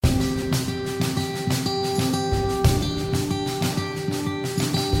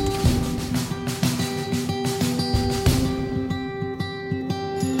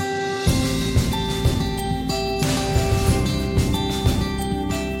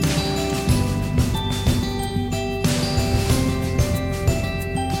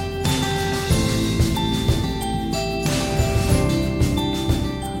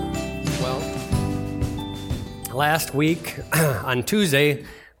Last week on Tuesday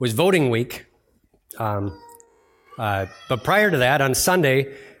was voting week. But prior to that, on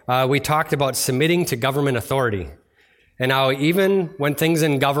Sunday, we talked about submitting to government authority and how even when things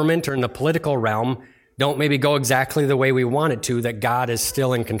in government or in the political realm don't maybe go exactly the way we want it to, that God is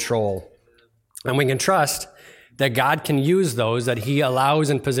still in control. And we can trust that God can use those that he allows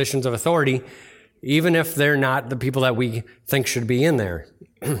in positions of authority, even if they're not the people that we think should be in there.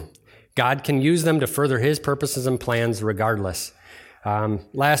 God can use them to further his purposes and plans regardless.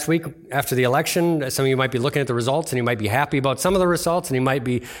 Last week after the election, some of you might be looking at the results and you might be happy about some of the results and you might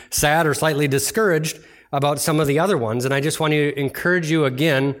be sad or slightly discouraged about some of the other ones. And I just want to encourage you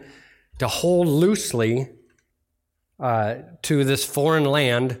again to hold loosely to this foreign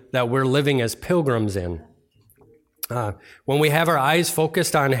land that we're living as pilgrims in. When we have our eyes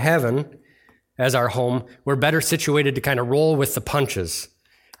focused on heaven as our home, we're better situated to kind of roll with the punches.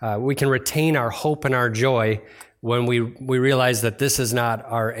 We can retain our hope and our joy when we realize that this is not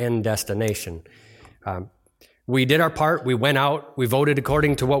our end destination. We did our part. We went out. We voted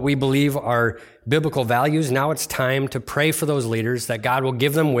according to what we believe are biblical values. Now it's time to pray for those leaders, that God will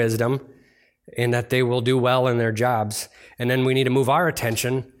give them wisdom and that they will do well in their jobs. And then we need to move our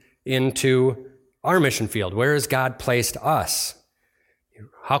attention into our mission field. Where has God placed us?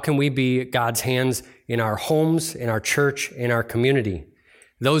 How can we be God's hands in our homes, in our church, in our community?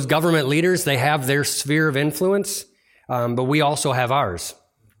 Those government leaders, they have their sphere of influence, but we also have ours.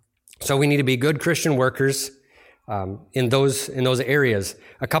 So we need to be good Christian workers in those areas.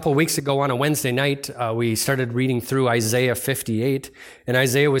 A couple weeks ago on a Wednesday night, we started reading through Isaiah 58, and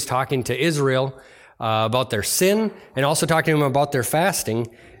Isaiah was talking to Israel about their sin and also talking to them about their fasting.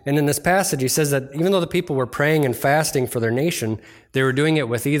 And in this passage, he says that even though the people were praying and fasting for their nation, they were doing it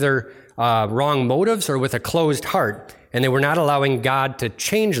with either wrong motives or with a closed heart. And they were not allowing God to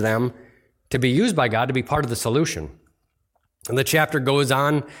change them, to be used by God, to be part of the solution. And the chapter goes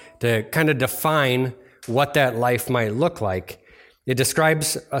on to kind of define what that life might look like. It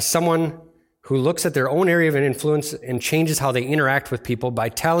describes someone who looks at their own area of influence and changes how they interact with people by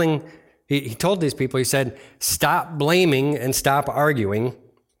telling, he told these people, he said, stop blaming and stop arguing,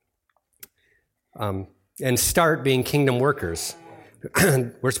 and start being kingdom workers.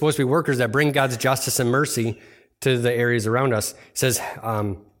 We're supposed to be workers that bring God's justice and mercy to the areas around us. It says,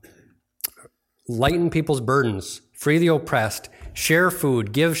 lighten people's burdens, free the oppressed, share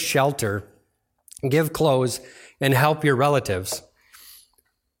food, give shelter, give clothes, and help your relatives.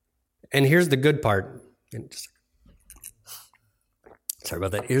 And here's the good part. Sorry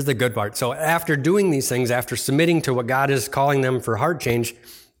about that. Here's the good part. So after doing these things, after submitting to what God is calling them for heart change,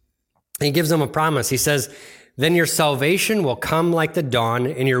 he gives them a promise. He says, then your salvation will come like the dawn,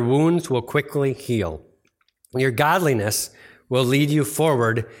 and your wounds will quickly heal. Your godliness will lead you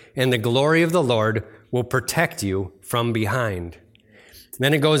forward, and the glory of the Lord will protect you from behind.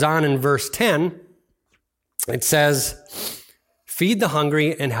 Then it goes on in verse 10. It says, feed the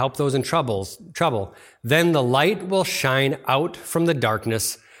hungry and help those in trouble. Then the light will shine out from the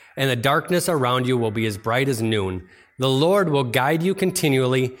darkness, and the darkness around you will be as bright as noon. The Lord will guide you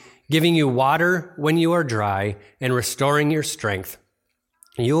continually, giving you water when you are dry and restoring your strength.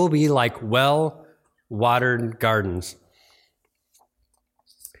 You will be like well-watered gardens.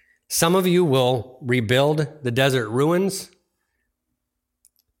 Some of you will rebuild the desert ruins.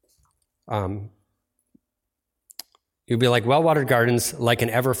 You'll be like well-watered gardens, like an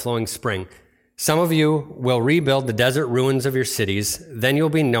ever-flowing spring. Some of you will rebuild the desert ruins of your cities. Then you'll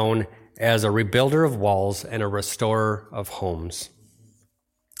be known as a rebuilder of walls and a restorer of homes.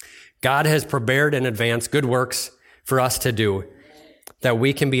 God has prepared in advance good works for us to do, that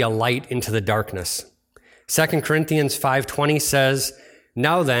we can be a light into the darkness. 2 Corinthians 5:20 says,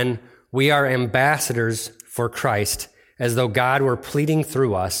 now then, we are ambassadors for Christ, as though God were pleading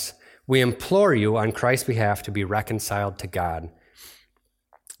through us. We implore you on Christ's behalf to be reconciled to God.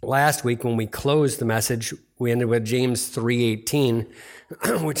 Last week, when we closed the message, we ended with James 3:18,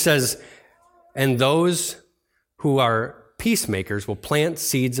 which says, and those who are peacemakers will plant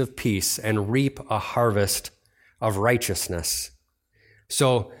seeds of peace and reap a harvest of righteousness.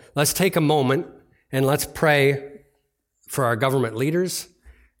 So let's take a moment and let's pray for our government leaders,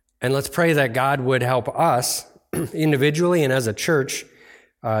 and let's pray that God would help us individually and as a church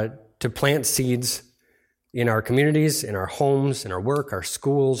to plant seeds in our communities, in our homes, in our work, our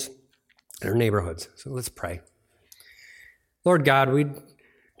schools, in our neighborhoods. So let's pray. Lord God, we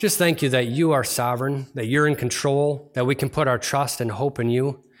just thank you that you are sovereign, that you're in control, that we can put our trust and hope in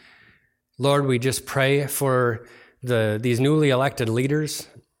you. Lord, we just pray for these newly elected leaders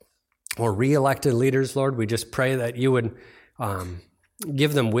or re-elected leaders, Lord. We just pray that you would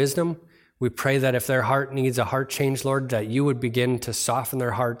give them wisdom. We pray that if their heart needs a heart change, Lord, that you would begin to soften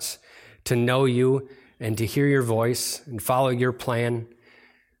their hearts to know you and to hear your voice and follow your plan.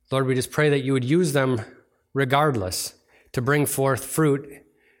 Lord, we just pray that you would use them regardless to bring forth fruit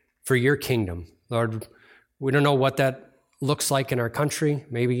for your kingdom. Lord, we don't know what that looks like in our country.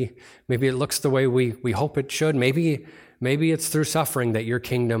 Maybe it looks the way we hope it should. Maybe it's through suffering that your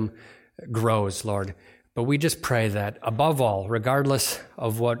kingdom grows, Lord. But we just pray that above all, regardless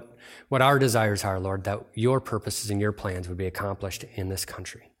of what our desires are, Lord, that your purposes and your plans would be accomplished in this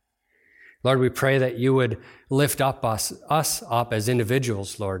country. Lord, we pray that you would lift up us up as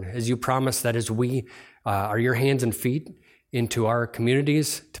individuals, Lord, as you promise that as we are your hands and feet into our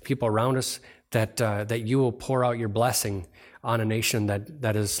communities, to people around us, that you will pour out your blessing on a nation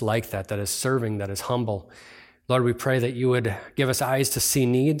that is like that is serving, that is humble. Lord, we pray that you would give us eyes to see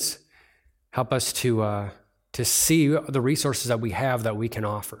needs, help us to see the resources that we have that we can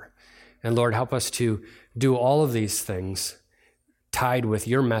offer. And Lord, help us to do all of these things tied with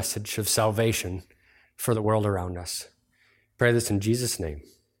your message of salvation for the world around us. Pray this in Jesus' name.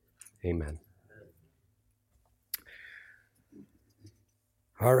 Amen.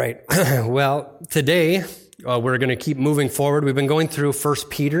 All right. Well, today we're going to keep moving forward. We've been going through 1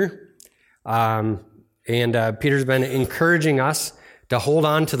 Peter, and Peter's been encouraging us to hold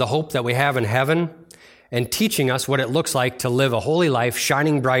on to the hope that we have in heaven and teaching us what it looks like to live a holy life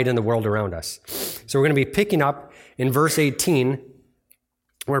shining bright in the world around us. So we're going to be picking up in verse 18,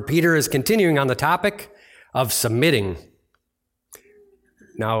 where Peter is continuing on the topic of submitting.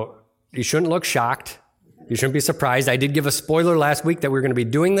 Now, you shouldn't look shocked. You shouldn't be surprised. I did give a spoiler last week that we were going to be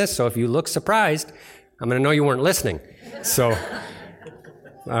doing this, so if you look surprised, I'm going to know you weren't listening. So,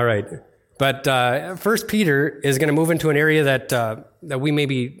 all right. But 1 Peter is going to move into an area that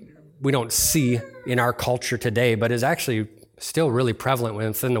we don't see in our culture today, but is actually still really prevalent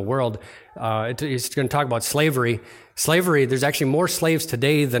within the world. It's going to talk about slavery. Slavery, there's actually more slaves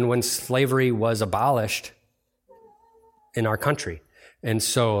today than when slavery was abolished in our country. And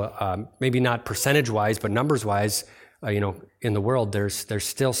so maybe not percentage-wise, but numbers-wise, in the world, there's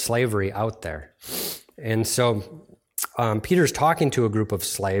still slavery out there. And so Peter's talking to a group of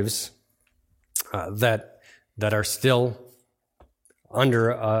slaves that are still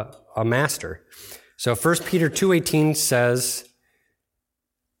under a master. So 1 Peter 2:18 says,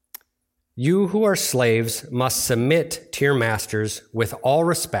 "You who are slaves must submit to your masters with all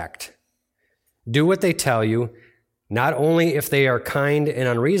respect. Do what they tell you, not only if they are kind and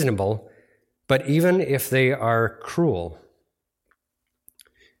unreasonable, but even if they are cruel."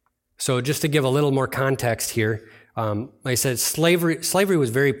 So just to give a little more context here, like I said, slavery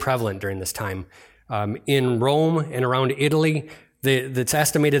was very prevalent during this time. In Rome and around Italy, it's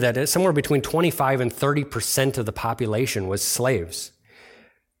estimated that somewhere between 25 and 30% of the population was slaves.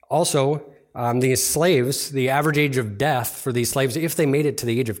 Also, these slaves, the average age of death for these slaves, if they made it to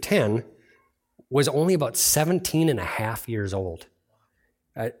the age of 10, was only about 17 and a half years old.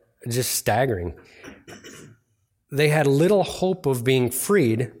 Just staggering. They had little hope of being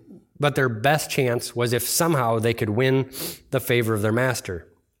freed, but their best chance was if somehow they could win the favor of their master.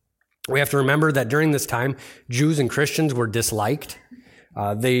 We have to remember that during this time, Jews and Christians were disliked.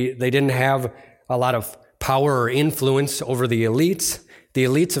 They didn't have a lot of power or influence over the elites. The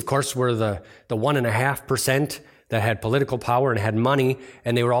elites, of course, were the 1.5% that had political power and had money,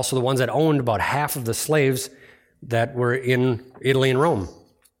 and they were also the ones that owned about half of the slaves that were in Italy and Rome.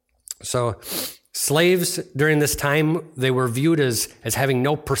 So slaves during this time, they were viewed as having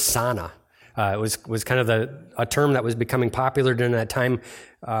no persona. It was kind of a term that was becoming popular during that time.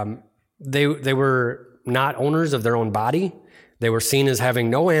 They were not owners of their own body. They were seen as having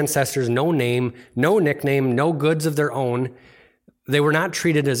no ancestors, no name, no nickname, no goods of their own. They were not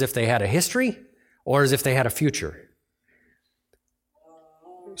treated as if they had a history or as if they had a future.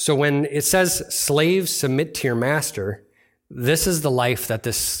 So when it says, slaves, submit to your master, this is the life that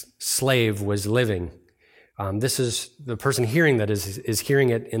this slave was living. This is the person hearing that is hearing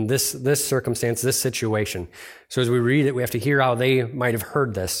it in this circumstance, this situation. So as we read it, we have to hear how they might have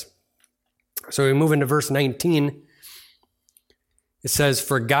heard this. So we move into verse 19. It says,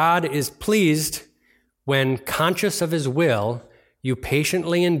 "For God is pleased when, conscious of his will, you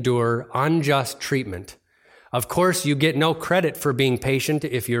patiently endure unjust treatment. Of course, you get no credit for being patient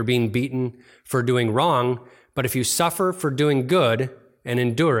if you're being beaten for doing wrong, but if you suffer for doing good and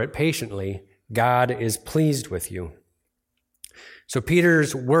endure it patiently, God is pleased with you." So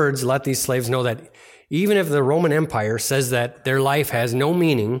Peter's words let these slaves know that even if the Roman Empire says that their life has no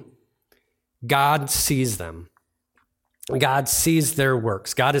meaning, God sees them. God sees their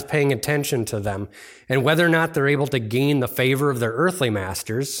works. God is paying attention to them. And whether or not they're able to gain the favor of their earthly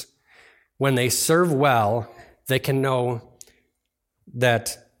masters, when they serve well, they can know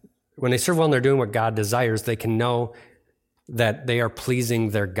that when they serve well and they're doing what God desires, they can know that they are pleasing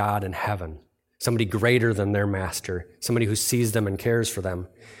their God in heaven, somebody greater than their master, somebody who sees them and cares for them.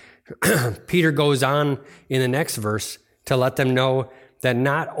 Peter goes on in the next verse to let them know that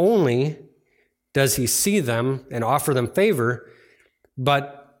not only does he see them and offer them favor,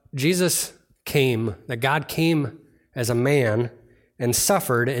 but Jesus came, that God came as a man and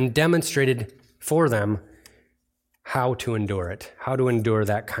suffered and demonstrated for them how to endure it, how to endure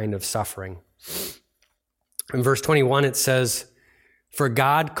that kind of suffering. In verse 21, it says, "For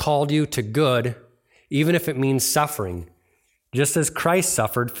God called you to good, even if it means suffering, just as Christ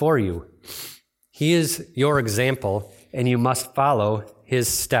suffered for you. He is your example, and you must follow his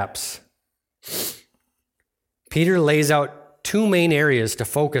steps." Peter lays out two main areas to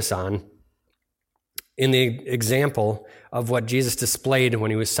focus on in the example of what Jesus displayed when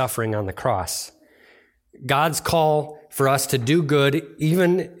he was suffering on the cross. God's call for us to do good,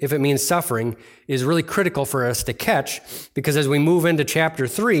 even if it means suffering, is really critical for us to catch, because as we move into chapter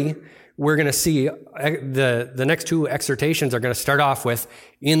 3, we're going to see the next two exhortations are going to start off with,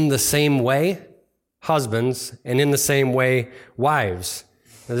 "In the same way, husbands, and in the same way, wives."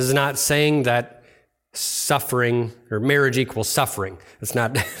 Now, this is not saying that suffering or marriage equals suffering. It's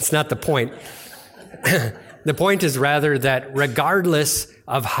not the point. The point is rather that regardless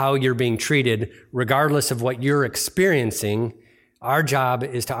of how you're being treated, regardless of what you're experiencing, our job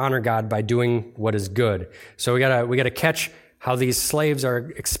is to honor God by doing what is good. So we gotta catch how these slaves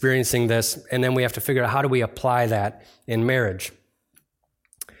are experiencing this, and then we have to figure out how do we apply that in marriage.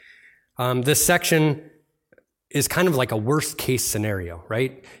 This section is kind of like a worst case scenario,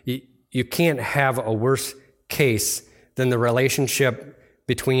 right? You can't have a worse case than the relationship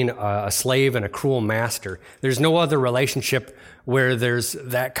between a slave and a cruel master. There's no other relationship where there's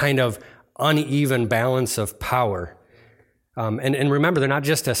that kind of uneven balance of power. And remember, they're not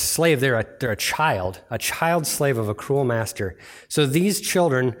just a slave, they're a child slave of a cruel master. So these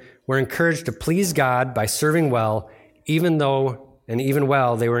children were encouraged to please God by serving well, even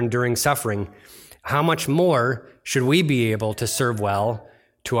while they were enduring suffering. How much more should we be able to serve well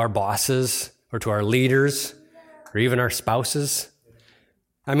to our bosses or to our leaders or even our spouses?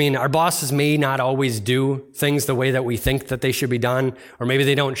 I mean, our bosses may not always do things the way that we think that they should be done, or maybe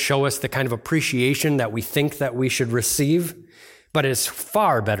they don't show us the kind of appreciation that we think that we should receive, but it's a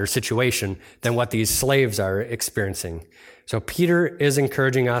far better situation than what these slaves are experiencing. So Peter is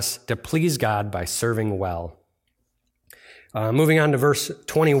encouraging us to please God by serving well. Moving on to verse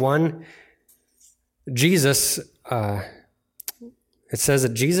 21, Jesus, it says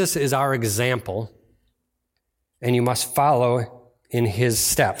that Jesus is our example, and you must follow in his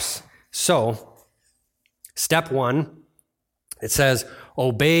steps. So, step 1, it says,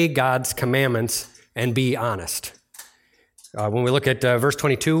 obey God's commandments and be honest. When we look at verse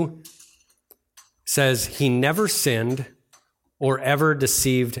 22, it says, he never sinned or ever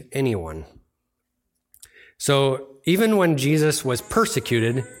deceived anyone. So, even when Jesus was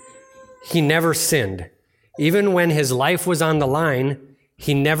persecuted, he never sinned. Even when his life was on the line,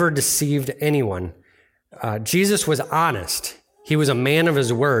 he never deceived anyone. Jesus was honest. He was a man of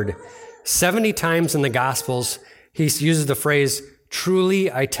his word. 70 times in the Gospels, he uses the phrase,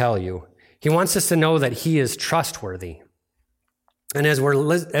 truly I tell you. He wants us to know that he is trustworthy. And as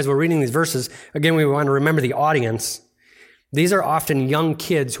we're reading these verses, again, we want to remember the audience. These are often young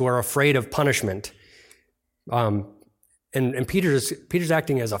kids who are afraid of punishment. And Peter's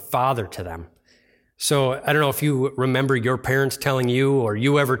acting as a father to them. So I don't know if you remember your parents telling you or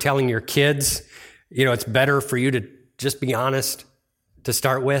you ever telling your kids, it's better for you to just be honest to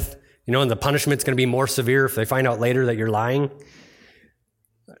start with, and the punishment's going to be more severe if they find out later that you're lying.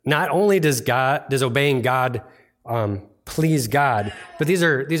 Not only does obeying God please God, but these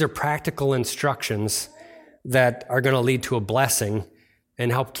are practical instructions that are going to lead to a blessing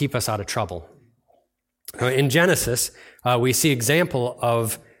and help keep us out of trouble. In Genesis, we see example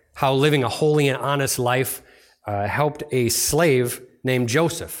of how living a holy and honest life helped a slave named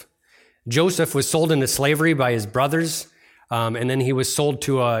Joseph. Joseph was sold into slavery by his brothers, and then he was sold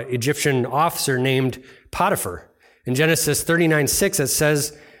to an Egyptian officer named Potiphar. In Genesis 39:6, it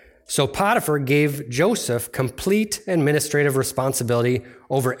says, so Potiphar gave Joseph complete administrative responsibility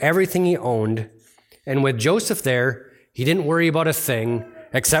over everything he owned, and with Joseph there, he didn't worry about a thing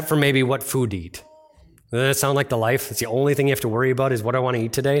except for maybe what food to eat. Doesn't that sound like the life? It's the only thing you have to worry about is what I want to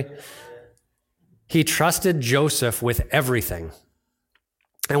eat today. He trusted Joseph with everything.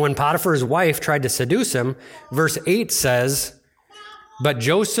 And when Potiphar's wife tried to seduce him, verse 8 says, but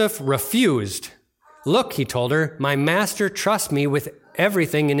Joseph refused Look, he told her, my master trusts me with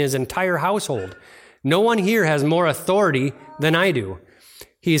everything in his entire household. No one here has more authority than I do.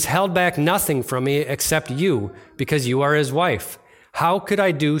 He's held back nothing from me except you, because you are his wife. How could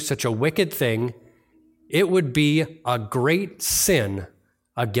I do such a wicked thing? It would be a great sin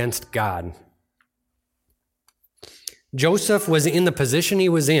against God. Joseph was in the position he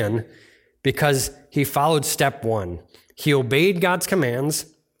was in because he followed step one. He obeyed God's commands,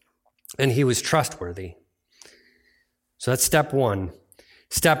 and he was trustworthy. So that's step one.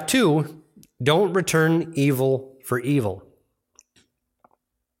 Step two, don't return evil for evil.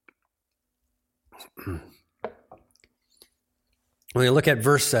 When you look at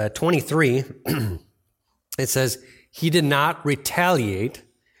verse 23, it says, he did not retaliate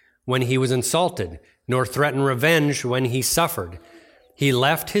when he was insulted, nor threaten revenge when he suffered. He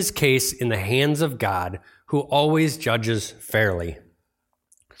left his case in the hands of God, who always judges fairly.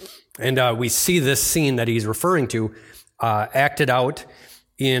 And we see this scene that he's referring to acted out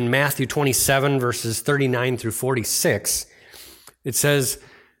in Matthew 27, verses 39 through 46. It says,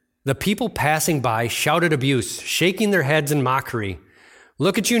 the people passing by shouted abuse, shaking their heads in mockery.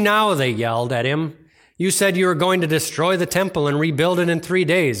 Look at you now, they yelled at him. You said you were going to destroy the temple and rebuild it in 3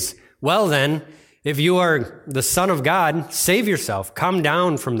 days. Well then, if you are the Son of God, save yourself. Come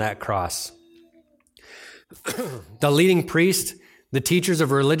down from that cross. The leading priest, the teachers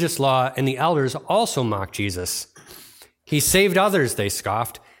of religious law, and the elders also mocked Jesus. He saved others, they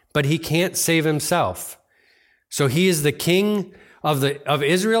scoffed, but he can't save himself. So he is the king of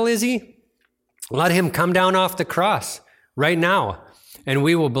Israel, is he? Let him come down off the cross right now, and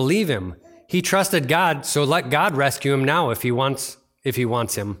we will believe him. He trusted God, so let God rescue him now if he wants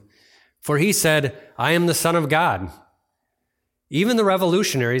him. For he said, I am the Son of God. Even the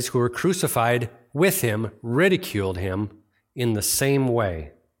revolutionaries who were crucified with him ridiculed him in the same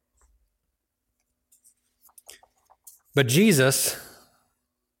way. But Jesus,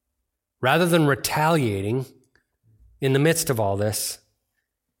 rather than retaliating in the midst of all this,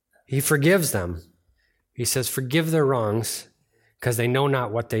 he forgives them. He says, forgive their wrongs because they know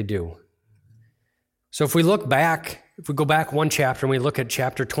not what they do. So if we go back one chapter and we look at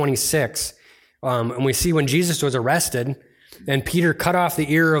chapter 26, and we see when Jesus was arrested and Peter cut off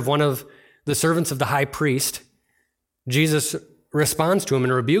the ear of one of the servants of the high priest, Jesus responds to him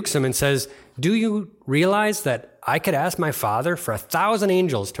and rebukes him and says, do you realize that I could ask my Father for 1,000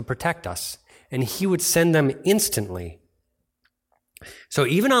 angels to protect us, and he would send them instantly? So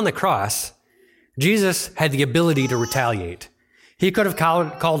even on the cross, Jesus had the ability to retaliate. He could have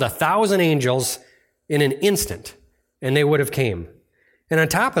called 1,000 angels in an instant, and they would have came. And on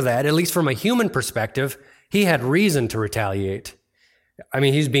top of that, at least from a human perspective, he had reason to retaliate. I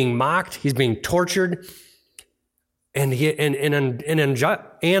mean, he's being mocked, he's being tortured, and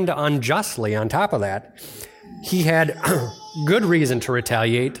unjustly on top of that. He had good reason to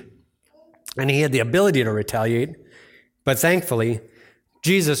retaliate, and he had the ability to retaliate, but thankfully,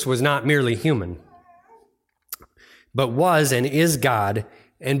 Jesus was not merely human, but was and is God,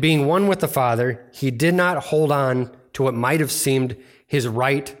 and being one with the Father, he did not hold on to what might have seemed his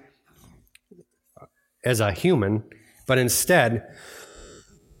right as a human, but instead,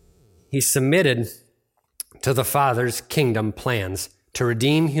 he submitted to the Father's kingdom plans to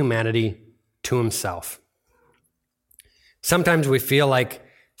redeem humanity to himself. Sometimes we feel like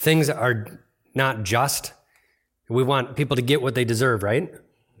things are not just. We want people to get what they deserve, right?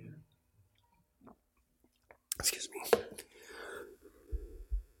 Excuse me.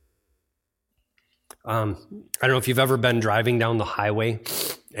 I don't know if you've ever been driving down the highway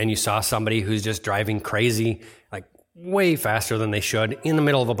and you saw somebody who's just driving crazy, like way faster than they should, in the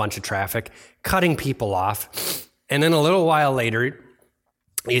middle of a bunch of traffic, cutting people off. And then a little while later,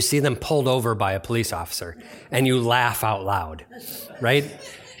 you see them pulled over by a police officer and you laugh out loud, right?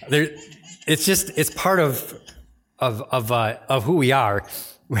 It's part of who we are.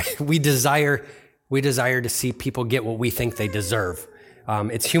 We desire to see people get what we think they deserve.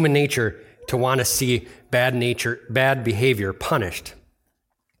 It's human nature to want to see bad behavior punished.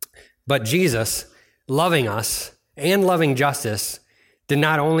 But Jesus, loving us and loving justice, did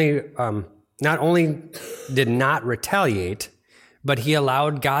not only did not retaliate, but he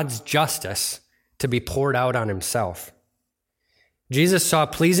allowed God's justice to be poured out on himself. Jesus saw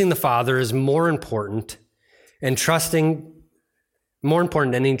pleasing the Father as more important, and he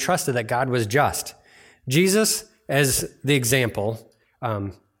trusted that God was just. Jesus, as the example,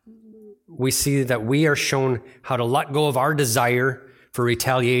 we see that we are shown how to let go of our desire for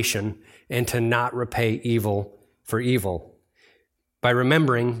retaliation and to not repay evil for evil by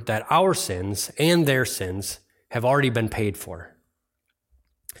remembering that our sins and their sins have already been paid for.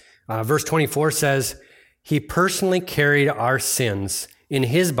 Verse 24 says, he personally carried our sins in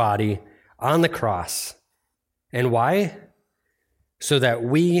his body on the cross. And why? So that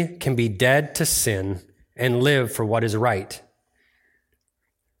we can be dead to sin and live for what is right.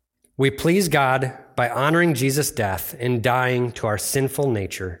 We please God by honoring Jesus' death and dying to our sinful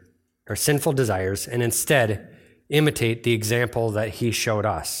nature, our sinful desires, and instead imitate the example that he showed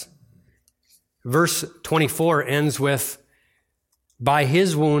us. Verse 24 ends with, by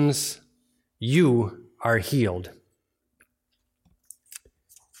his wounds you are healed.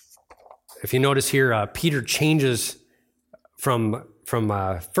 If you notice here, Peter changes from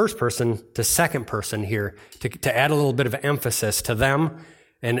first person to second person here to add a little bit of emphasis to them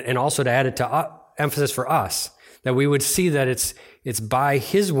and also to add it to emphasis for us, that we would see that it's by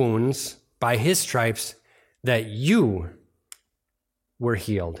his wounds, by his stripes, that you were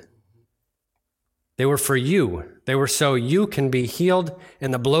healed. They were for you. They were so you can be healed,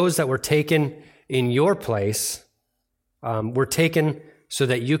 and the blows that were taken in your place were taken so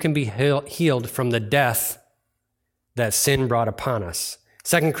that you can be healed from the death that sin brought upon us.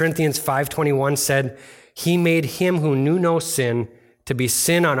 2 Corinthians 5:21 said, he made him who knew no sin to be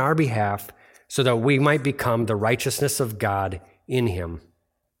sin on our behalf so that we might become the righteousness of God in him.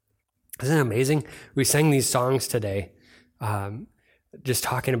 Isn't it amazing? We sang these songs today, just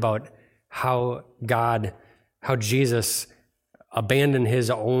talking about how Jesus abandoned his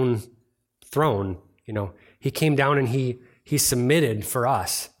own throne. You know, he came down and he submitted for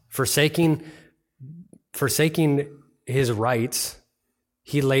us, forsaking his rights.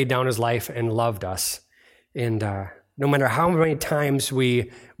 He laid down his life and loved us. And no matter how many times we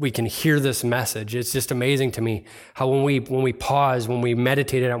can hear this message, it's just amazing to me how when we pause, when we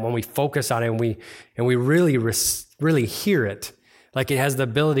meditate on it, when we focus on it, and we really hear it, like it has the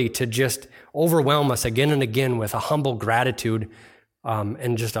ability to just overwhelm us again and again with a humble gratitude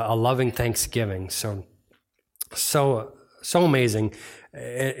and just a loving thanksgiving. So amazing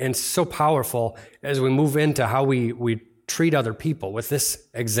and so powerful as we move into how we treat other people with this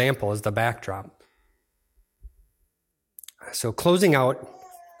example as the backdrop. So closing out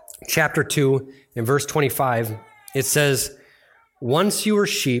chapter 2 in verse 25, it says, once you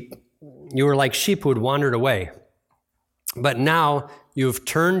were like sheep who had wandered away, but now you have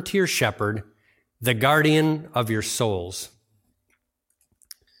turned to your shepherd, the guardian of your souls.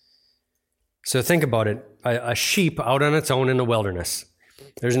 So think about it, a sheep out on its own in the wilderness.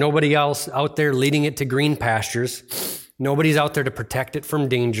 There's nobody else out there leading it to green pastures. Nobody's out there to protect it from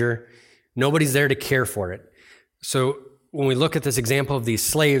danger. Nobody's there to care for it. So when we look at this example of these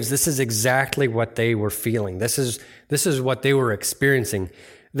slaves, this is exactly what they were feeling. This is what they were experiencing.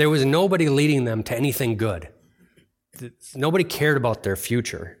 There was nobody leading them to anything good. Nobody cared about their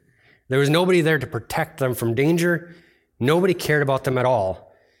future. There was nobody there to protect them from danger. Nobody cared about them at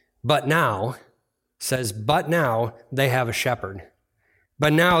all. But now they have a shepherd.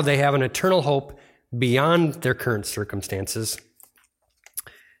 But now they have an eternal hope beyond their current circumstances.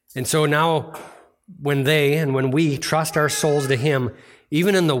 And so now when we trust our souls to him,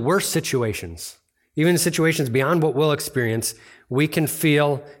 even in the worst situations, even in situations beyond what we'll experience, we can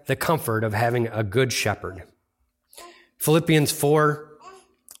feel the comfort of having a good shepherd. Philippians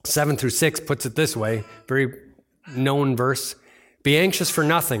 4:7-6 puts it this way, very known verse. Be anxious for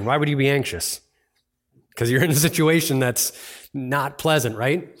nothing. Why would you be anxious? Because you're in a situation that's not pleasant,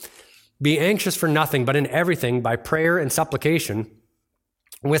 right? Be anxious for nothing, but in everything, by prayer and supplication,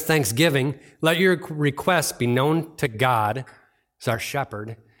 with thanksgiving, let your requests be known to God, as our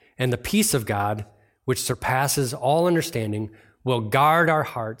shepherd, and the peace of God, which surpasses all understanding, will guard our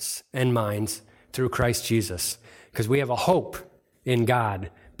hearts and minds through Christ Jesus. Because we have a hope in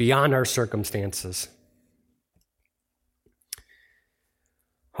God beyond our circumstances.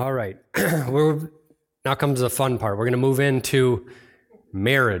 All right. Now comes the fun part. We're going to move into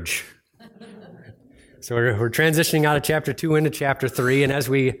marriage. So we're transitioning out of chapter 2 into chapter 3. And as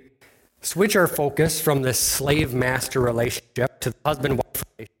we switch our focus from this slave-master relationship to the husband-wife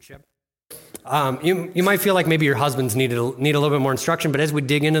relationship, you might feel like maybe your husbands need a little bit more instruction, but as we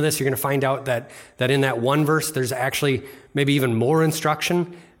dig into this, you're going to find out that in that one verse, there's actually maybe even more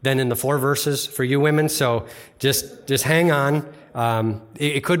instruction than in the 4 verses for you women. So just hang on.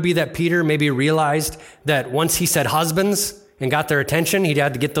 It could be that Peter maybe realized that once he said husbands and got their attention, he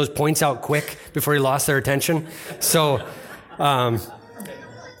had to get those points out quick before he lost their attention. So when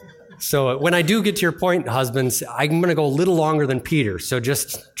I do get to your point, husbands, I'm going to go a little longer than Peter. So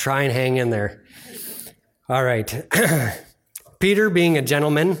just try and hang in there. All right. Peter, being a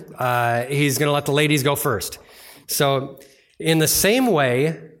gentleman, he's going to let the ladies go first. So in the same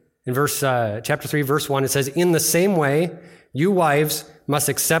way, in chapter 3, verse 1, it says, in the same way, You wives must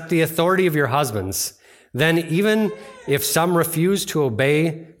accept the authority of your husbands. Then even if some refuse to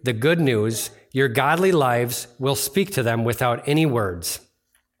obey the good news, your godly lives will speak to them without any words.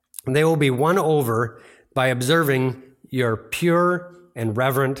 They will be won over by observing your pure and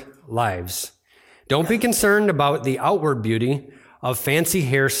reverent lives. Don't be concerned about the outward beauty of fancy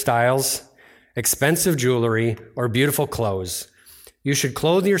hairstyles, expensive jewelry, or beautiful clothes. You should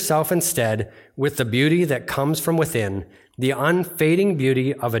clothe yourself instead with the beauty that comes from within, the unfading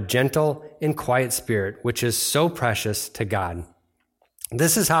beauty of a gentle and quiet spirit, which is so precious to God.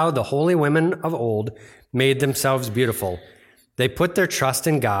 This is how the holy women of old made themselves beautiful. They put their trust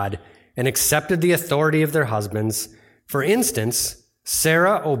in God and accepted the authority of their husbands. For instance,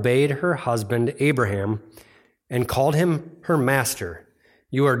 Sarah obeyed her husband Abraham and called him her master.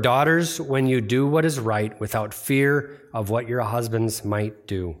 You are daughters when you do what is right without fear of what your husbands might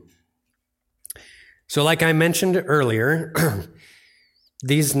do. So like I mentioned earlier,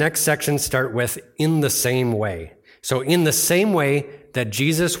 these next sections start with in the same way. So in the same way that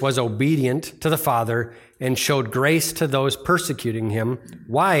Jesus was obedient to the Father and showed grace to those persecuting him,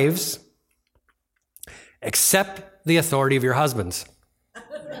 wives, accept the authority of your husbands.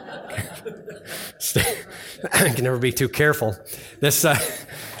 I can never be too careful.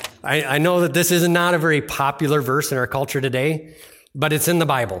 I know that this is not a very popular verse in our culture today, but it's in the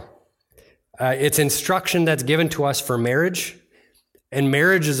Bible. It's instruction that's given to us for marriage, and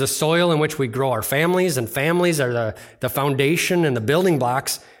marriage is the soil in which we grow our families, and families are the foundation and the building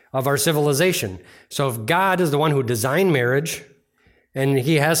blocks of our civilization. So if God is the one who designed marriage, and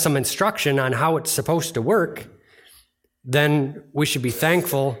he has some instruction on how it's supposed to work, then we should be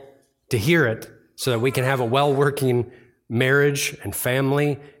thankful to hear it so that we can have a well-working marriage and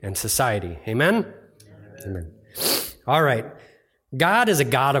family and society. Amen? Amen. All right. God is a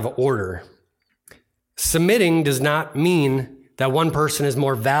God of order. Submitting does not mean that one person is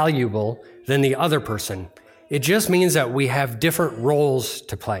more valuable than the other person. It just means that we have different roles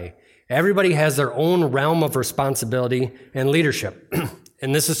to play. Everybody has their own realm of responsibility and leadership.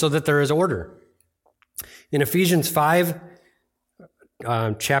 And this is so that there is order. In Ephesians 5,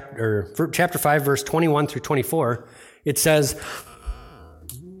 chapter 5, verse 21 through 24, it says,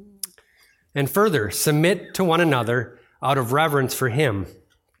 "And further, submit to one another out of reverence for him,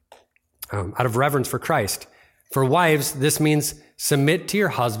 out of reverence for Christ. For wives, this means submit to your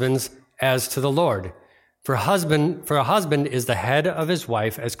husbands as to the Lord. For a husband is the head of his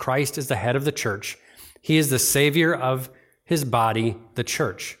wife, as Christ is the head of the church. He is the Savior of his body, the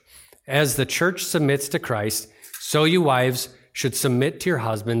church. As the church submits to Christ, so you wives should submit to your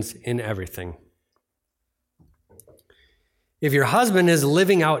husbands in everything." If your husband is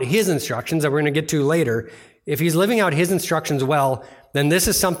living out his instructions that we're going to get to later, if he's living out his instructions well, then this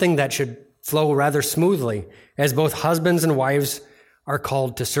is something that should flow rather smoothly, as both husbands and wives are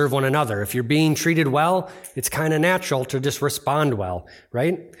called to serve one another. If you're being treated well, it's kind of natural to just respond well,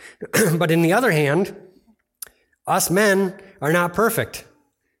 right? But in the other hand, us men are not perfect.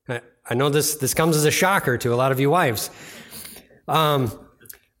 I know this comes as a shocker to a lot of you wives. But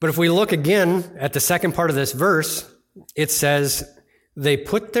if we look again at the second part of this verse, it says, they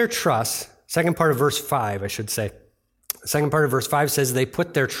put their trust, second part of verse 5, I should say. The second part of verse 5 says, they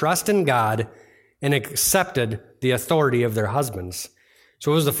put their trust in God and accepted the authority of their husbands.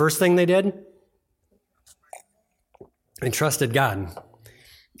 So what was the first thing they did? They trusted God.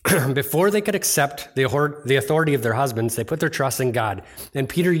 Before they could accept the authority of their husbands, they put their trust in God. And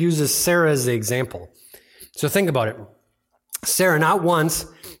Peter uses Sarah as the example. So think about it. Sarah, not once,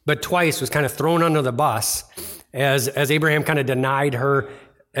 but twice, was kind of thrown under the bus as Abraham kind of denied her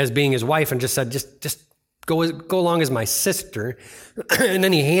as being his wife and just said, just go along as my sister. And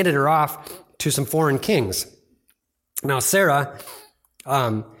then he handed her off to some foreign kings. Now, Sarah,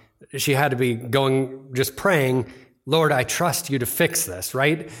 she had to be going, just praying, Lord, I trust you to fix this,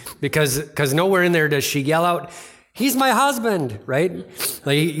 right? Because nowhere in there does she yell out, he's my husband, right?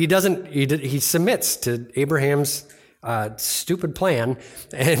 Like he submits to Abraham's stupid plan,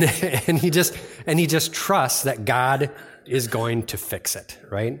 and he just trusts that God is going to fix it,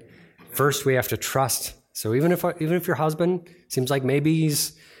 right? First, we have to trust. So even if your husband seems like maybe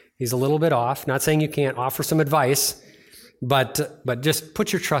he's a little bit off, not saying you can't offer some advice, but just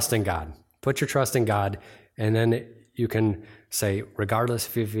put your trust in God. Put your trust in God, and then you can say,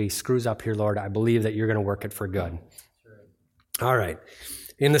 regardless if he screws up here, Lord, I believe that you're going to work it for good. All right.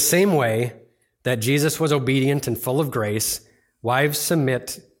 In the same way that Jesus was obedient and full of grace, wives are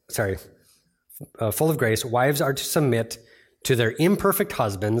to submit to their imperfect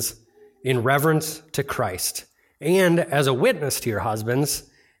husbands in reverence to Christ, and as a witness to your husbands,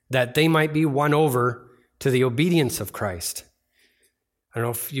 that they might be won over to the obedience of Christ. I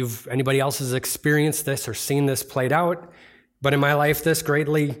don't know if anybody else has experienced this or seen this played out, but in my life, this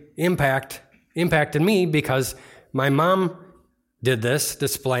greatly impacted me because my mom did this,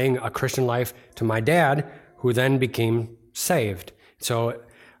 displaying a Christian life to my dad, who then became saved. So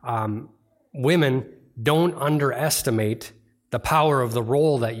women, don't underestimate the power of the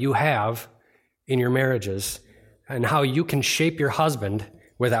role that you have in your marriages and how you can shape your husband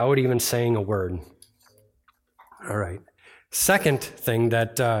without even saying a word. All right. Second thing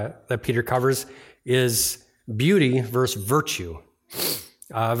that Peter covers is beauty versus virtue.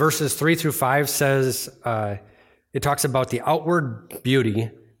 Verses 3 through 5 says, it talks about the outward beauty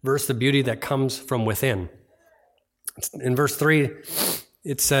versus the beauty that comes from within. In verse 3,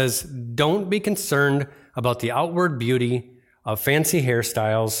 it says, don't be concerned about the outward beauty of fancy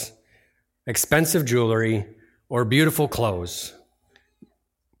hairstyles, expensive jewelry, or beautiful clothes.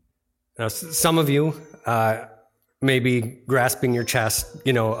 Now, some of you may be grasping your chest,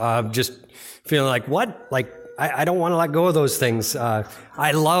 just feeling like, what? Like, I don't want to let go of those things.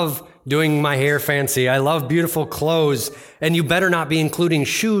 I love doing my hair fancy. I love beautiful clothes. And you better not be including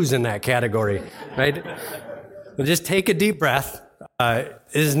shoes in that category, right? Just take a deep breath. It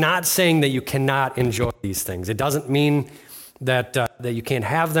is not saying that you cannot enjoy these things. It doesn't mean that you can't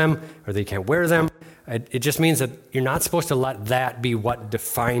have them or that you can't wear them. It just means that you're not supposed to let that be what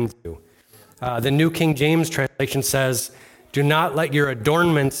defines you. The New King James translation says, do not let your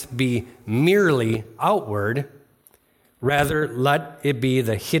adornments be merely outward. Rather, let it be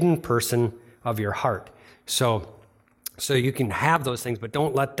the hidden person of your heart. So you can have those things, but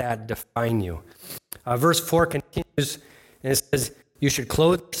don't let that define you. Verse 4 continues, and it says, you should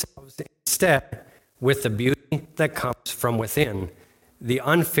clothe yourselves instead with the beauty that comes from within, the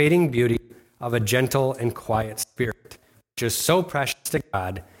unfading beauty of a gentle and quiet spirit, which is so precious to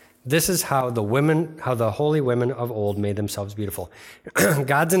God. This is how the holy women of old made themselves beautiful.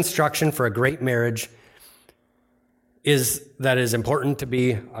 God's instruction for a great marriage is that it is important to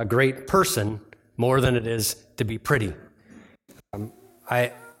be a great person more than it is to be pretty. I'm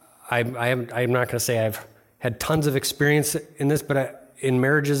not going to say I've had tons of experience in this, but in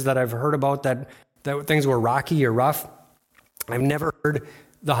marriages that I've heard about that things were rocky or rough, I've never heard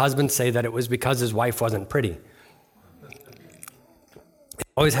the husband say that it was because his wife wasn't pretty. It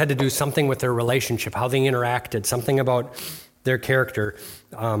always had to do something with their relationship, how they interacted, something about their character.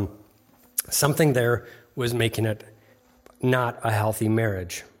 Something there was making it not a healthy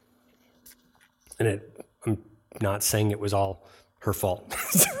marriage. And I'm not saying it was all her fault.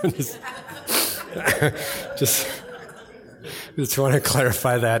 just want to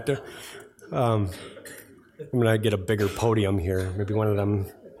clarify that. I'm going to get a bigger podium here, maybe one of them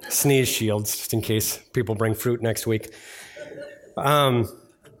sneeze shields, just in case people bring fruit next week. All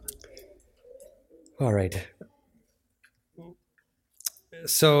right.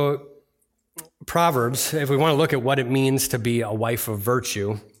 So Proverbs, if we want to look at what it means to be a wife of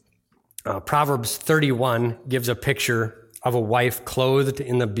virtue, Proverbs 31 gives a picture of a wife clothed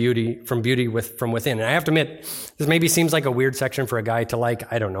in the beauty from within. And I have to admit, this maybe seems like a weird section for a guy to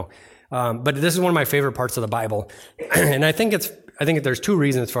like. I don't know. But this is one of my favorite parts of the Bible. And I think there's two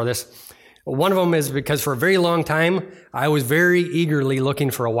reasons for this. One of them is because for a very long time, I was very eagerly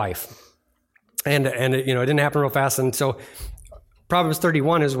looking for a wife. And it didn't happen real fast. And so Proverbs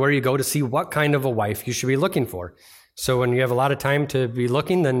 31 is where you go to see what kind of a wife you should be looking for. So when you have a lot of time to be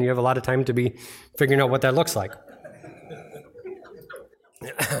looking, then you have a lot of time to be figuring out what that looks like.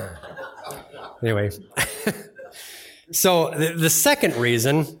 Anyway, so the second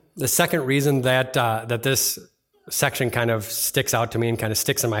reason that this section kind of sticks out to me and kind of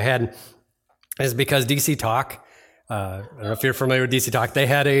sticks in my head is because DC Talk, I don't know if you're familiar with DC Talk, they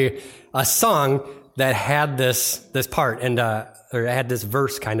had a song that had this part and or had this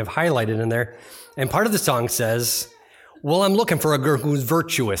verse kind of highlighted in there, and part of the song says, well, I'm looking for a girl who's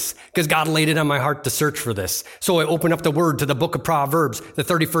virtuous because God laid it on my heart to search for this. So I open up the word to the book of Proverbs. The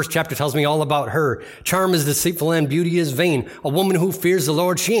 31st chapter tells me all about her. Charm is deceitful and beauty is vain. A woman who fears the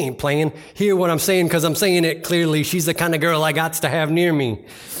Lord, she ain't playing. Hear what I'm saying because I'm saying it clearly. She's the kind of girl I got to have near me.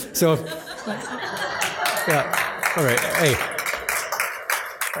 So, yeah. All right. Hey.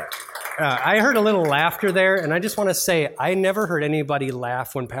 I heard a little laughter there, and I just want to say I never heard anybody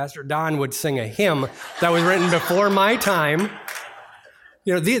laugh when Pastor Don would sing a hymn that was written before my time.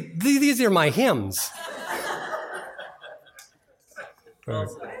 These are my hymns.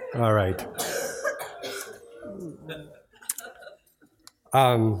 All right.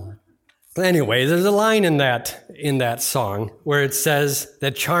 Anyway, there's a line in that song where it says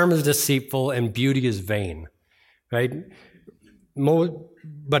that charm is deceitful and beauty is vain, right?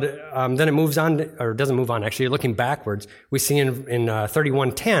 But then it moves on, or doesn't move on, actually, looking backwards, we see in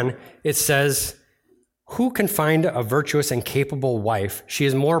 31:10, it says, who can find a virtuous and capable wife? She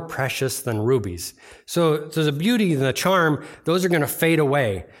is more precious than rubies. So the beauty and the charm, those are going to fade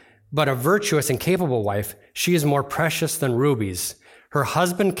away. But a virtuous and capable wife, she is more precious than rubies. Her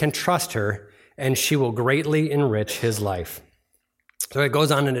husband can trust her, and she will greatly enrich his life. So it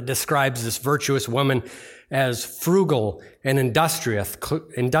goes on and it describes this virtuous woman as frugal and industrious,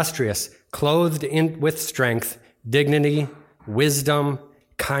 clothed with strength, dignity, wisdom,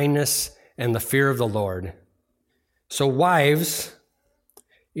 kindness, and the fear of the Lord. So wives,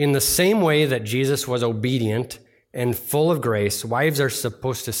 in the same way that Jesus was obedient and full of grace, wives are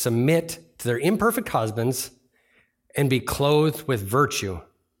supposed to submit to their imperfect husbands and be clothed with virtue.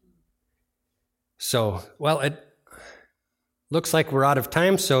 So, well, it looks like we're out of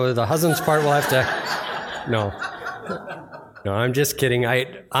time, so the husband's part will have to... No, I'm just kidding.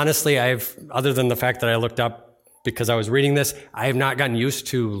 Honestly, other than the fact that I looked up because I was reading this, I have not gotten used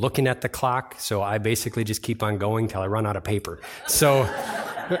to looking at the clock, so I basically just keep on going till I run out of paper. So,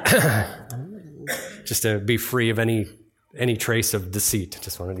 just to be free of any trace of deceit,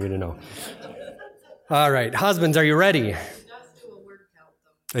 just wanted you to know. All right, husbands, are you ready? It does do a word count,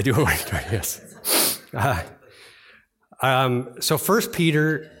 though. I do a word count, yes. So 1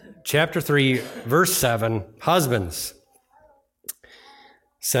 Peter chapter 3, verse 7, husbands,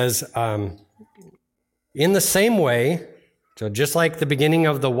 says, in the same way, so just like the beginning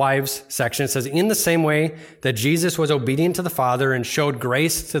of the wives section, it says, in the same way that Jesus was obedient to the Father and showed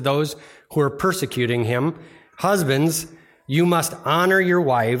grace to those who are persecuting him, husbands, you must honor your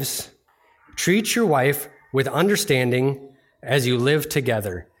wives. Treat your wife with understanding as you live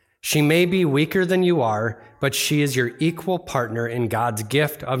together. She may be weaker than you are, but she is your equal partner in God's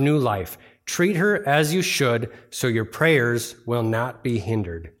gift of new life. Treat her as you should, so your prayers will not be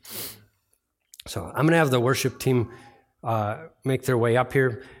hindered. So I'm going to have the worship team make their way up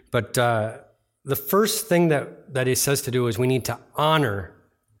here. But the first thing that he says to do is we need to honor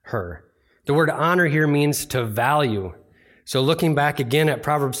her. The word honor here means to value. So looking back again at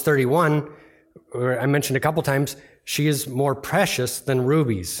Proverbs 31, where I mentioned a couple times, she is more precious than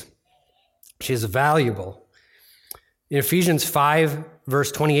rubies. She is valuable. In Ephesians 5,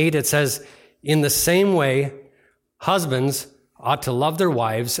 verse 28, it says, in the same way, husbands ought to love their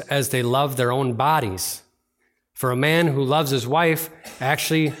wives as they love their own bodies. For a man who loves his wife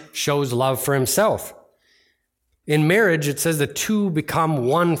actually shows love for himself. In marriage, it says the two become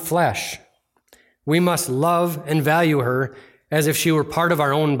one flesh. We must love and value her as if she were part of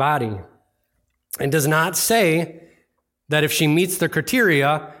our own body. It does not say that if she meets the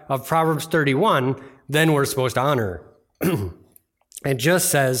criteria of Proverbs 31, then we're supposed to honor her. It just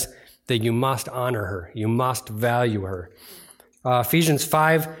says that you must honor her. You must value her. Ephesians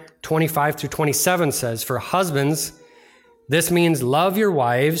 5, 25 through 27 says, for husbands, this means love your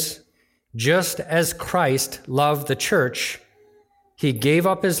wives just as Christ loved the church. He gave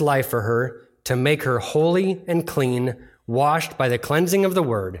up his life for her to make her holy and clean, washed by the cleansing of the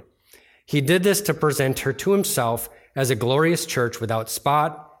word. He did this to present her to himself as a glorious church without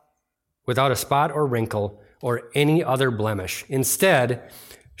a spot or wrinkle or any other blemish. Instead,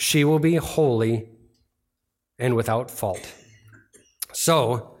 she will be holy and without fault.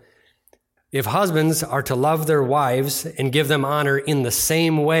 So, if husbands are to love their wives and give them honor in the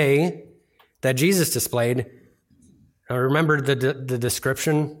same way that Jesus displayed, remember the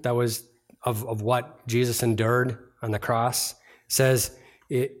description that was of what Jesus endured on the cross? It says,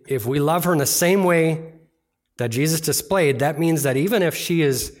 if we love her in the same way that Jesus displayed, that means that even if she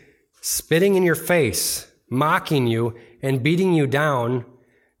is spitting in your face, mocking you, and beating you down,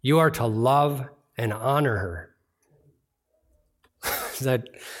 you are to love and honor her.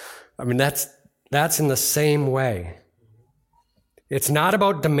 That's in the same way. It's not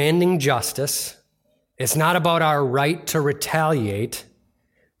about demanding justice. It's not about our right to retaliate,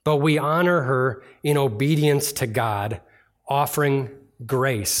 but we honor her in obedience to God, offering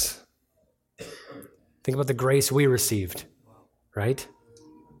grace. Think about the grace we received, right?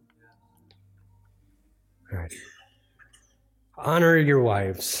 All right. Honor your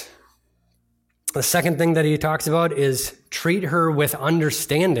wives. The second thing that he talks about is treat her with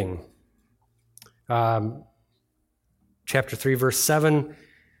understanding. Chapter 3, verse 7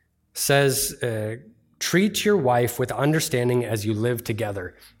 says, treat your wife with understanding as you live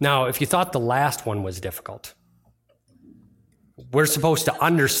together. Now, if you thought the last one was difficult, we're supposed to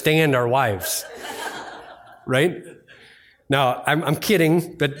understand our wives, right? Now, I'm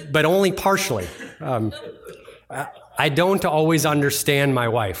kidding, but only partially. I don't always understand my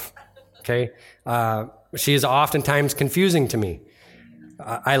wife, okay? She is oftentimes confusing to me.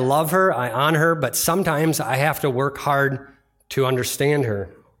 I love her, I honor her, but sometimes I have to work hard to understand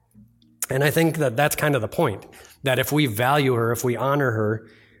her. And I think that that's kind of the point, that if we value her, if we honor her,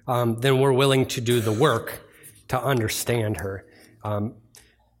 then we're willing to do the work to understand her.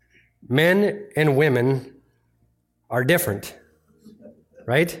 Men and women are different,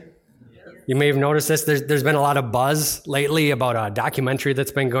 right? You may have noticed this. There's been a lot of buzz lately about a documentary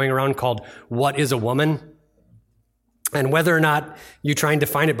that's been going around called What is a Woman? And whether or not you try and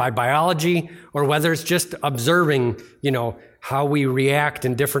define it by biology or whether it's just observing, how we react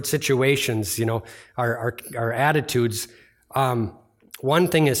in different situations, our attitudes. One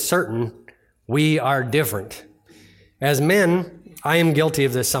thing is certain, we are different. As men, I am guilty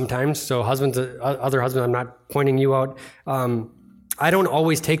of this sometimes. So husbands, other husbands, I'm not pointing you out. I don't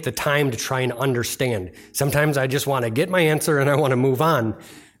always take the time to try and understand. Sometimes I just want to get my answer and I want to move on.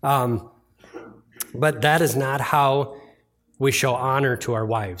 But that is not how we show honor to our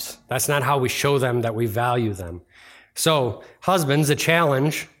wives. That's not how we show them that we value them. So, husbands, a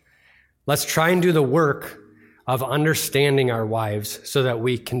challenge. Let's try and do the work of understanding our wives so that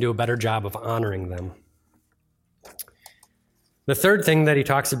we can do a better job of honoring them. The third thing that he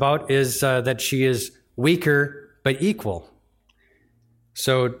talks about is that she is weaker but equal.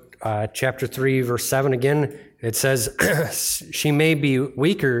 So, chapter 3, verse 7 again, it says, she may be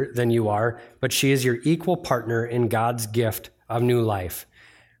weaker than you are, but she is your equal partner in God's gift of new life.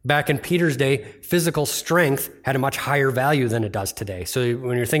 Back in Peter's day, physical strength had a much higher value than it does today. So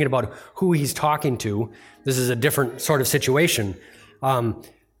when you're thinking about who he's talking to, this is a different sort of situation.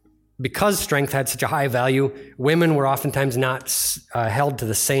 Because strength had such a high value, women were oftentimes not held to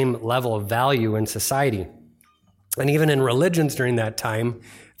the same level of value in society. And even in religions during that time,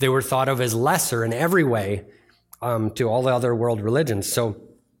 they were thought of as lesser in every way to all the other world religions. So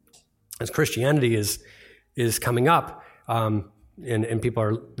as Christianity is coming up, and people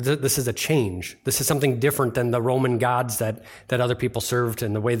are, this is a change. This is something different than the Roman gods that other people served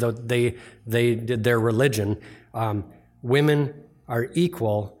and the way that they did their religion. Women are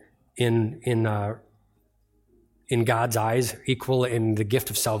equal in God's eyes, equal in the gift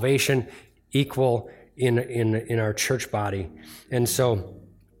of salvation, equal in our church body. And so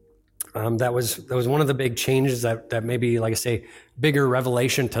that was one of the big changes that maybe, like I say, bigger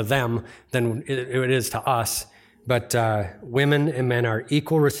revelation to them than it is to us. But women and men are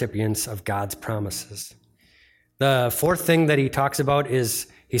equal recipients of God's promises. The fourth thing that he talks about is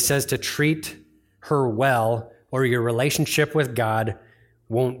he says to treat her well, or your relationship with God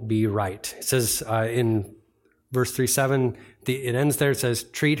won't be right. It says in verse 3:7, it ends there. It says,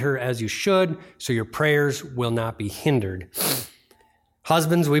 treat her as you should, so your prayers will not be hindered.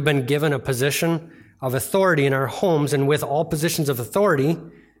 Husbands, we've been given a position of authority in our homes, and with all positions of authority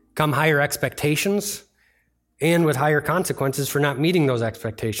come higher expectations and with higher consequences for not meeting those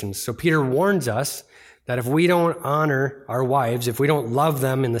expectations. So Peter warns us that if we don't honor our wives, if we don't love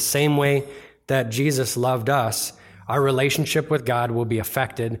them in the same way that Jesus loved us, our relationship with God will be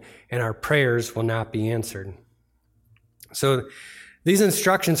affected and our prayers will not be answered. So these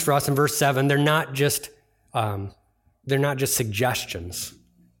instructions for us in verse 7, they're not just suggestions.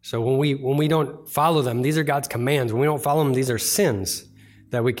 So when we don't follow them, these are God's commands. When we don't follow them, these are sins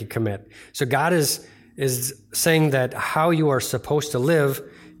that we could commit. So God is saying that how you are supposed to live,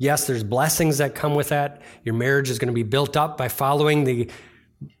 yes, there's blessings that come with that. Your marriage is going to be built up by following the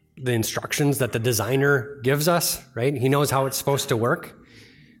instructions that the designer gives us, right? He knows how it's supposed to work.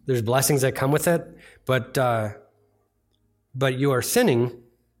 There's blessings that come with it, but you are sinning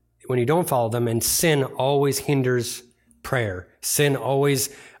when you don't follow them, and sin always hinders prayer. Sin always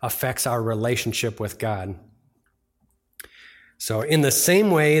affects our relationship with God. So in the same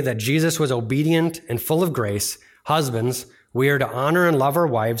way that Jesus was obedient and full of grace, husbands, we are to honor and love our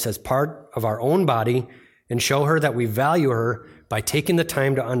wives as part of our own body and show her that we value her by taking the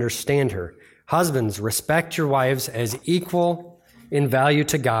time to understand her. Husbands, respect your wives as equal in value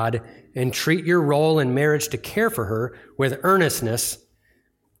to God and treat your role in marriage to care for her with earnestness,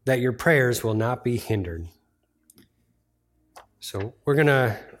 that your prayers will not be hindered. So we're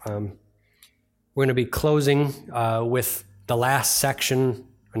gonna be closing with the last section,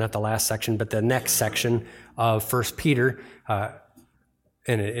 or not the last section, but the next section of 1 Peter.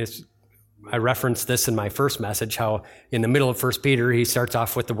 And I referenced this in my first message, how in the middle of 1 Peter, he starts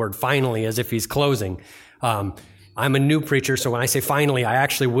off with the word finally, as if he's closing. I'm a new preacher, so when I say finally, I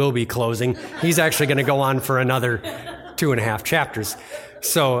actually will be closing. He's actually going to go on for another 2.5 chapters.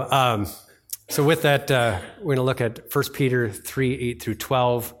 So with that, we're going to look at 1 Peter 3,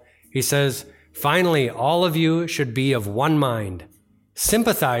 8-12. He says, finally, all of you should be of one mind,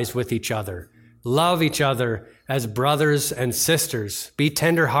 sympathize with each other, Love each other as brothers and sisters. Be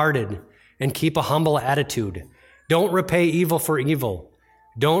tender-hearted and keep a humble attitude. Don't repay evil for evil.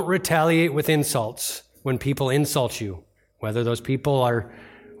 Don't retaliate with insults when people insult you, whether those people are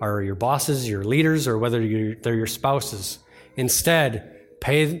your bosses, your leaders, or whether they're your spouses. Instead,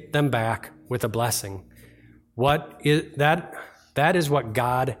 pay them back with a blessing. That is what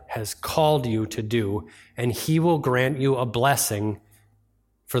God has called you to do, and he will grant you a blessing.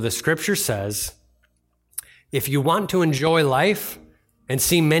 For the scripture says, if you want to enjoy life and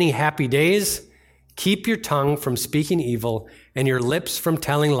see many happy days, keep your tongue from speaking evil and your lips from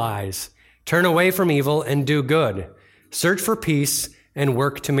telling lies. Turn away from evil and do good. Search for peace and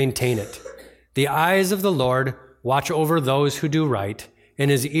work to maintain it. The eyes of the Lord watch over those who do right, and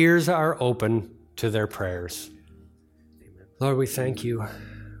his ears are open to their prayers. Amen. Lord, we thank you.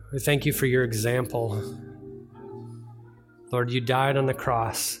 We thank you for your example. Lord, you died on the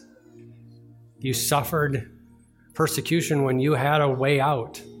cross. You suffered persecution when you had a way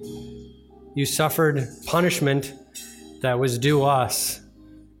out. You suffered punishment that was due us.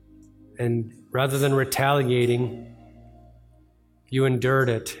 And rather than retaliating, you endured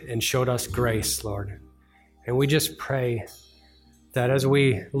it and showed us grace, Lord. And we just pray that as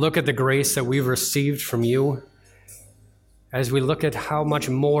we look at the grace that we've received from you, as we look at how much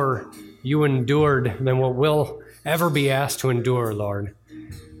more you endured than what we'll ever be asked to endure, Lord,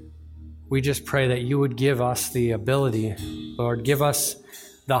 we just pray that you would give us the ability, Lord, give us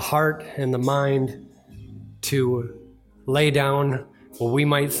the heart and the mind to lay down what we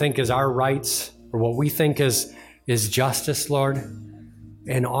might think is our rights or what we think is justice, Lord,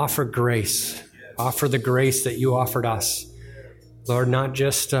 and offer grace. Offer the grace that you offered us. Lord, not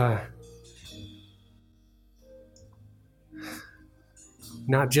just to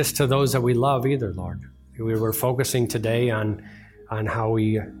those that we love either, Lord. We were focusing today on how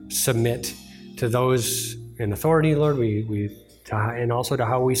we submit to those in authority, Lord. And also to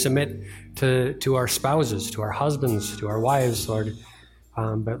how we submit to our spouses, to our husbands, to our wives, Lord.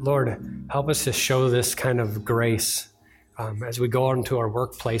 But Lord, help us to show this kind of grace as we go out into our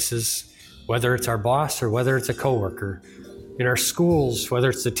workplaces, whether it's our boss or whether it's a coworker, in our schools, whether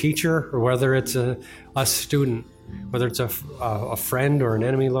it's a teacher or whether it's a student, whether it's a friend or an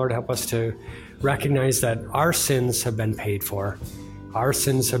enemy. Lord, help us to recognize that our sins have been paid for, our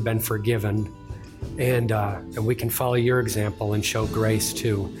sins have been forgiven, and we can follow your example and show grace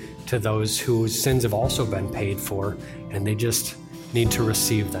to those whose sins have also been paid for, and they just need to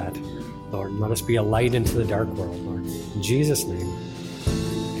receive that. Lord, let us be a light into the dark world, Lord. In Jesus' name,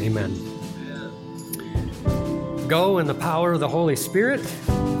 amen. Go in the power of the Holy Spirit,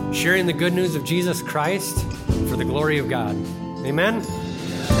 sharing the good news of Jesus Christ for the glory of God. Amen.